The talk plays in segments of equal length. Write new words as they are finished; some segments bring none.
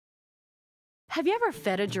Have you ever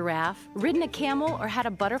fed a giraffe, ridden a camel, or had a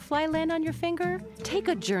butterfly land on your finger? Take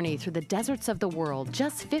a journey through the deserts of the world,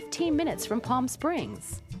 just 15 minutes from Palm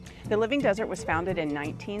Springs. The Living Desert was founded in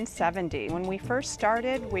 1970. When we first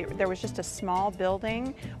started, there was just a small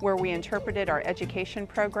building where we interpreted our education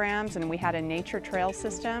programs, and we had a nature trail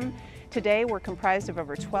system. Today we're comprised of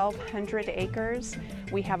over 1,200 acres.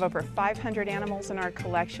 We have over 500 animals in our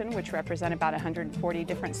collection, which represent about 140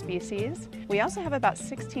 different species. We also have about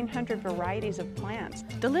 1,600 varieties of plants.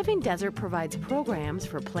 The Living Desert provides programs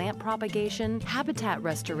for plant propagation, habitat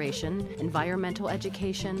restoration, environmental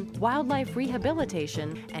education, wildlife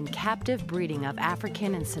rehabilitation, and captive breeding of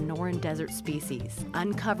African and Sonoran desert species.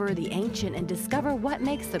 Uncover the ancient and discover what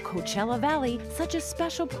makes the Coachella Valley such a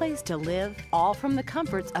special place to live, all from the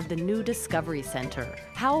comforts of the new Discovery Center.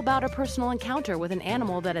 How about a personal encounter with an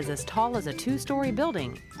animal that is as tall as a 2-story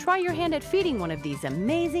building? Try your hand at feeding one of these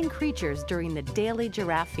amazing creatures during the daily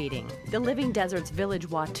giraffe feeding. The Living Desert's village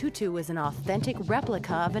Watutu is an authentic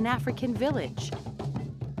replica of an African village.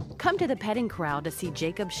 Come to the petting corral to see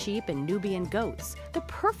Jacob sheep and Nubian goats, the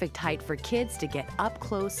perfect height for kids to get up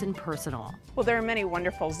close and personal. Well, there are many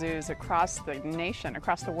wonderful zoos across the nation,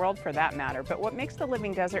 across the world for that matter, but what makes the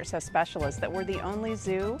Living Desert so special is that we're the only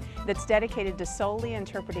zoo that's dedicated to solely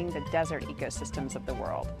interpreting the desert ecosystems of the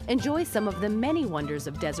world. Enjoy some of the many wonders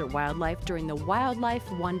of desert wildlife during the Wildlife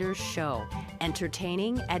Wonders Show.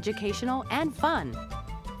 Entertaining, educational, and fun.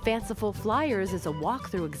 Fanciful Flyers is a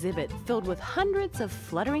walkthrough exhibit filled with hundreds of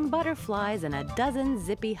fluttering butterflies and a dozen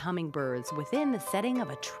zippy hummingbirds within the setting of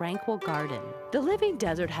a tranquil garden. The Living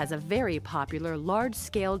Desert has a very popular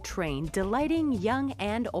large-scale train delighting young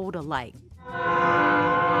and old alike.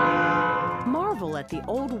 Marvel at the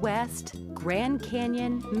Old West, Grand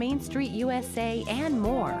Canyon, Main Street USA, and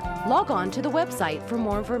more. Log on to the website for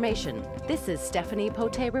more information. This is Stephanie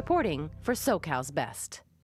Pote reporting for SoCal's Best.